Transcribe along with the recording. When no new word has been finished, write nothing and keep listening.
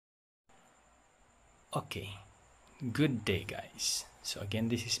Okay, good day guys. So again,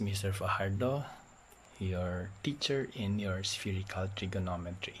 this is Mr. Fajardo, your teacher in your spherical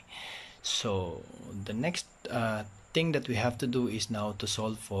trigonometry. So the next thing that we have to do is now to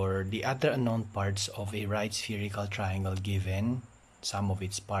solve for the other unknown parts of a right spherical triangle given some of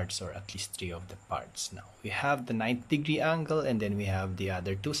its parts, or at least 3 of the parts. Now we have the 90-degree angle, and then we have the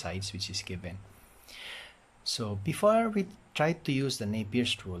other 2 sides which is given. So before we try to use the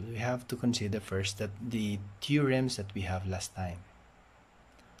Napier's rule, we have to consider first that the theorems that we have last time.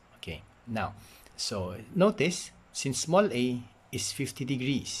 Okay, now, so notice, since small a is 50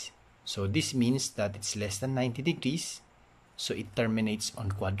 degrees, so this means that it's less than 90 degrees, so it terminates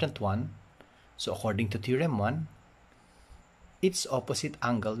on quadrant 1. So according to theorem 1, its opposite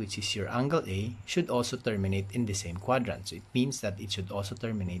angle, which is your angle A, should also terminate in the same quadrant. So it means that it should also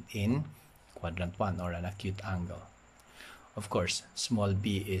terminate in quadrant 1, or an acute angle. Of course, small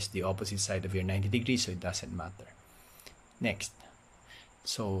b is the opposite side of your 90 degrees, so it doesn't matter. Next,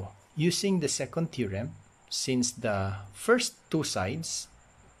 so using the second theorem, since the first 2 sides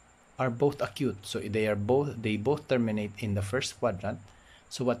are both acute, so they both terminate in the first quadrant,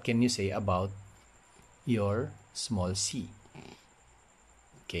 so what can you say about your small c?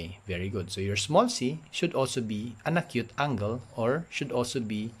 Okay, very good. So your small c should also be an acute angle, or should also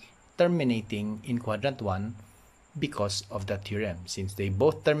be terminating in quadrant 1 because of that theorem. Since they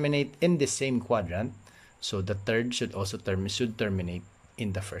both terminate in the same quadrant, so the third should also terminate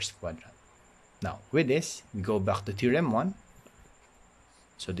in the first quadrant. Now with this, we go back to theorem 1.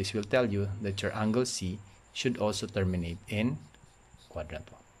 So this will tell you that your angle C should also terminate in quadrant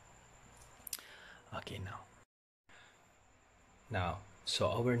 1. Okay, now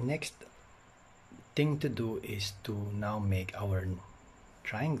so our next thing to do is to now make our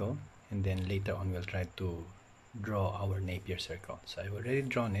triangle, and then later on we'll try to draw our Napier circle. So I've already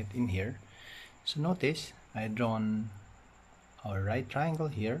drawn it in here. So notice I've drawn our right triangle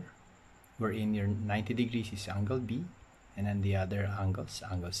here, wherein your 90 degrees is angle B, and then the other angles,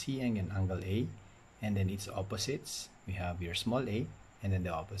 angle C and angle A, and then its opposites, we have your small a, and then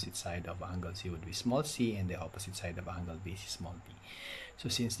the opposite side of angle C would be small c, and the opposite side of angle B is small b. So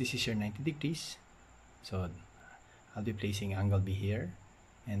since this is your 90 degrees, so I'll be placing angle B here,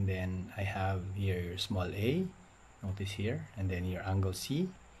 and then I have here your small a, notice here, and then your angle C,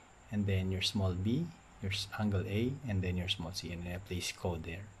 and then your small b, your angle A, and then your small c, and then I place code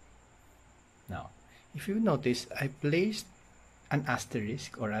there. Now, if you notice, I placed an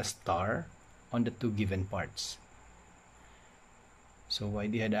asterisk or a star on the 2 given parts. So why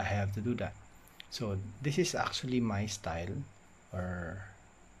did I have to do that? So this is actually my style, or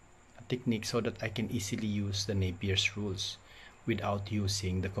a technique, so that I can easily use the Napier's rules without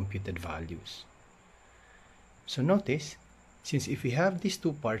using the computed values. So notice, since if we have these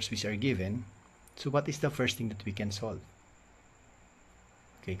 2 parts which are given, so what is the first thing that we can solve?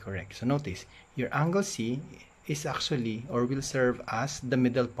 Okay, correct. So notice, your angle C is actually, or will serve as the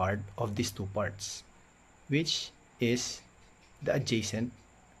middle part of these 2 parts, which is the adjacent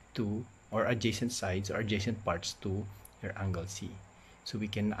to, or adjacent sides, or adjacent parts to your angle C. So we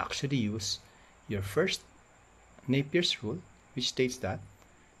can actually use your first Napier's rule, which states that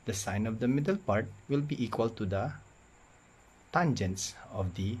the sine of the middle part will be equal to the tangents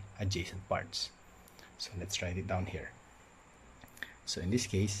of the adjacent parts. So let's write it down here. So in this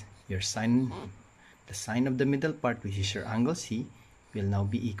case, your sine, the sine of the middle part, which is your angle C, will now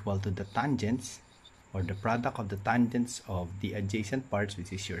be equal to the tangents, or the product of the tangents of the adjacent parts,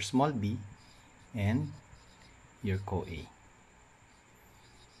 which is your small b and your co-A.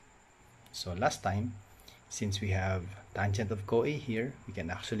 So last time, since we have tangent of co-A here, we can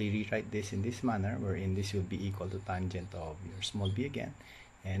actually rewrite this in this manner, wherein this will be equal to tangent of your small b again,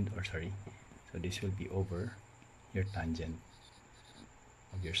 so this will be over your tangent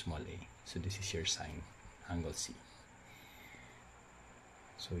of your small a. So this is your sine angle C.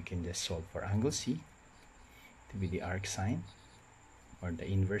 So we can just solve for angle C to be the arc sine, or the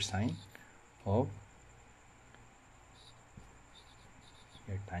inverse sine of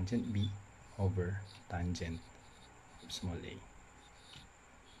your tangent B over tangent of small a.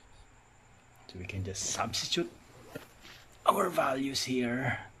 So we can just substitute our values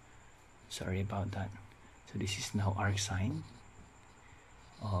here. Sorry about that. So this is now arc sine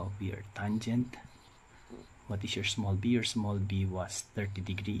of your tangent. What is your small b? Your small b was 30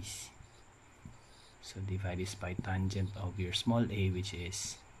 degrees. So divide this by tangent of your small a, which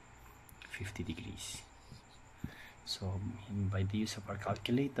is 50 degrees. So by the use of our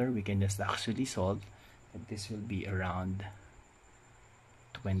calculator, we can just actually solve that this will be around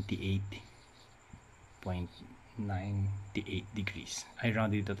 28.9 98 degrees. I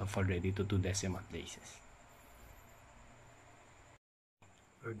rounded it off already to 2 decimal places.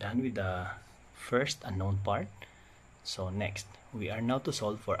 We're done with the first unknown part. So next, we are now to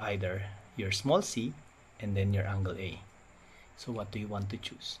solve for either your small c and then your angle A. So what do you want to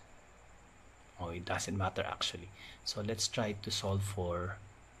choose? Oh, it doesn't matter actually. So let's try to solve for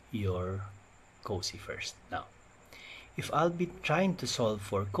your cosy first. Now, if I'll be trying to solve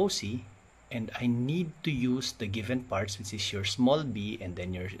for cosy and I need to use the given parts, which is your small b and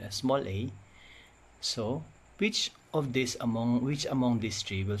then your small a, so which among these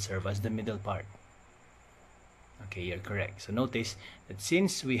three will serve as the middle part? Okay, you're correct. So notice that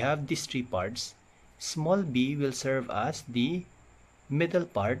since we have these three parts, small b will serve as the middle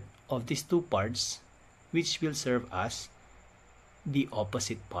part of these two parts, which will serve as the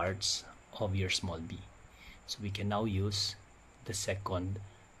opposite parts of your small b. So we can now use the second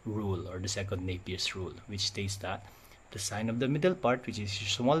rule, or the second Napier's rule, which states that the sine of the middle part, which is your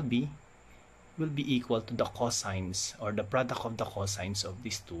small b, will be equal to the cosines, or the product of the cosines of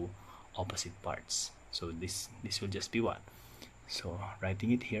these two opposite parts. So this will just be what? So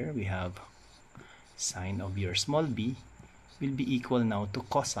writing it here, we have sine of your small b will be equal now to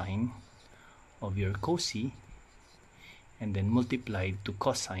cosine of your cosy, and then multiplied to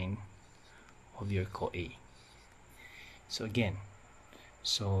cosine of your co-A. So again,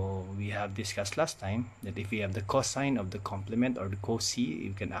 so we have discussed last time that if we have the cosine of the complement or the cosy,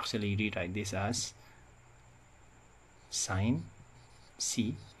 you can actually rewrite this as sine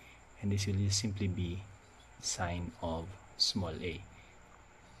c, and this will just simply be sine of small a.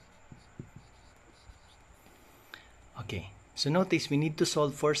 Okay, so notice we need to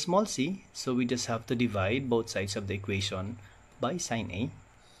solve for small c, so we just have to divide both sides of the equation by sine a.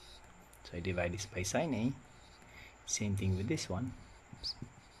 So I divide this by sine a. Same thing with this one.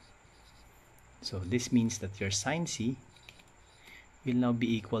 So this means that your sine c will now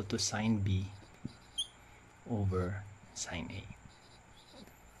be equal to sine b over sine a.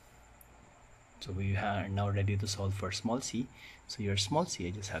 So we are now ready to solve for small c. So your small c,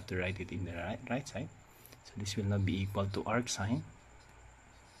 I just have to write it in the right side. So this will now be equal to arcsine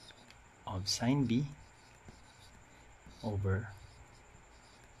of sine b over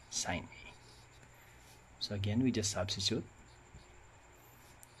sine a. So again, we just substitute.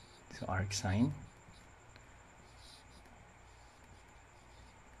 So arcsine,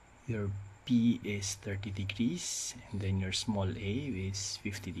 your b is 30 degrees, and then your small a is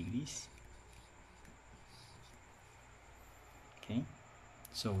 50 degrees. Okay,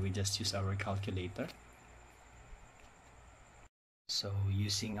 so we just use our calculator. So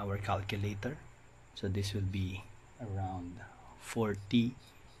using our calculator, so this will be around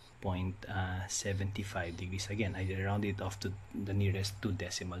 40.75 degrees. Again, I round it off to the nearest 2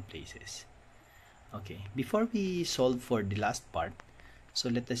 decimal places. Okay, before we solve for the last part, so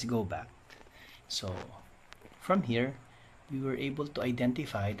let us go back. So from here, we were able to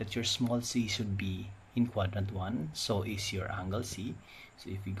identify that your small c should be in quadrant 1, so is your angle c. So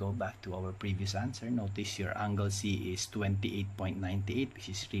if we go back to our previous answer, notice your angle c is 28.98, which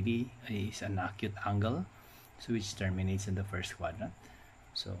is really an acute angle, so which terminates in the first quadrant.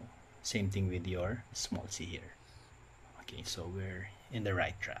 So same thing with your small c here. Okay, so we're in the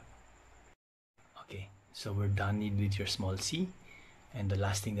right track. Okay, so we're done with your small c, and the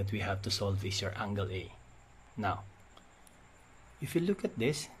last thing that we have to solve is your angle a. Now, if you look at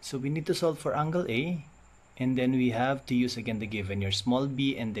this, so we need to solve for angle a, and then we have to use again the given your small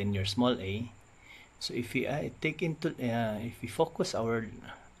b and then your small a. So if we if we focus our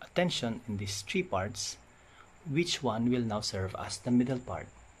attention in these three parts, which one will now serve as the middle part?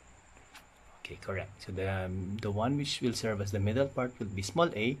 Okay, correct. So the one which will serve as the middle part will be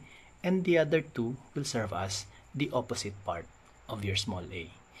small a, and the other two will serve as the opposite part of your small a,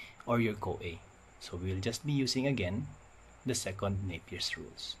 or your co-a. So we'll just be using again the second Napier's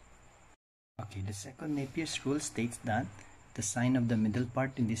rules. Okay, the second Napier's rule states that the sine of the middle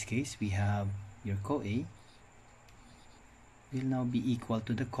part, in this case we have your co-a, will now be equal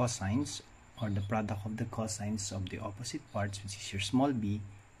to the cosines, or the product of the cosines of the opposite parts, which is your small b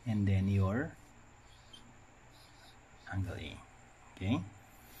and then your angle a. Okay,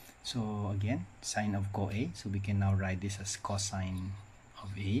 so again, sine of co-a, so we can now write this as cosine of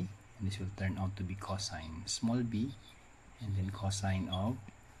a, and this will turn out to be cosine small b and then cosine of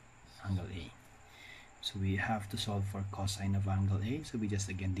angle a. So we have to solve for cosine of angle a, so we just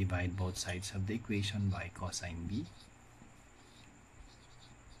again divide both sides of the equation by cosine b.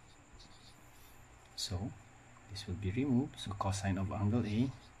 So this will be removed, so cosine of angle a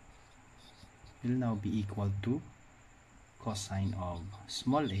will now be equal to cosine of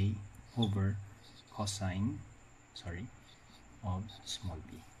small a over cosine sorry, of small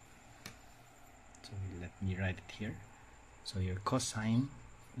b. So let me write it here. So your cosine,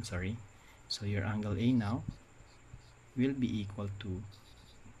 sorry, so your angle A now will be equal to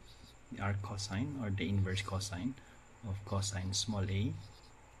the arc cosine, or the inverse cosine of cosine small a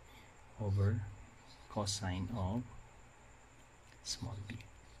over cosine of small b.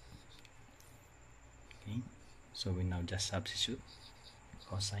 Okay, so we now just substitute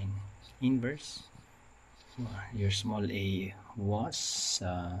cosine inverse. Your small a was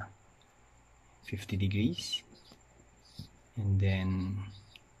 50 degrees, and then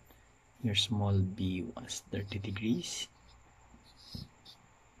your small b was 30 degrees.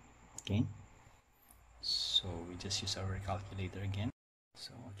 Okay, so we just use our calculator again.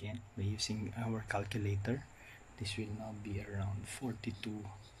 So again, by using our calculator, this will now be around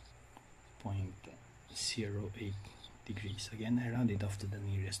 42.08 degrees. Again, I round it off to the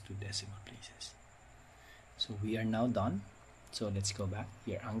nearest 2 decimal places. So we are now done. So let's go back.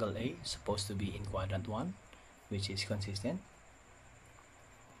 Your angle A is supposed to be in quadrant 1, which is consistent.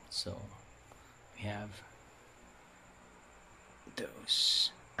 So we have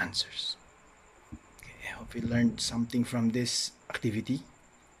those answers. Okay, I hope you learned something from this activity.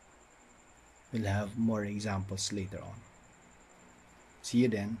 We'll have more examples later on. See you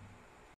then.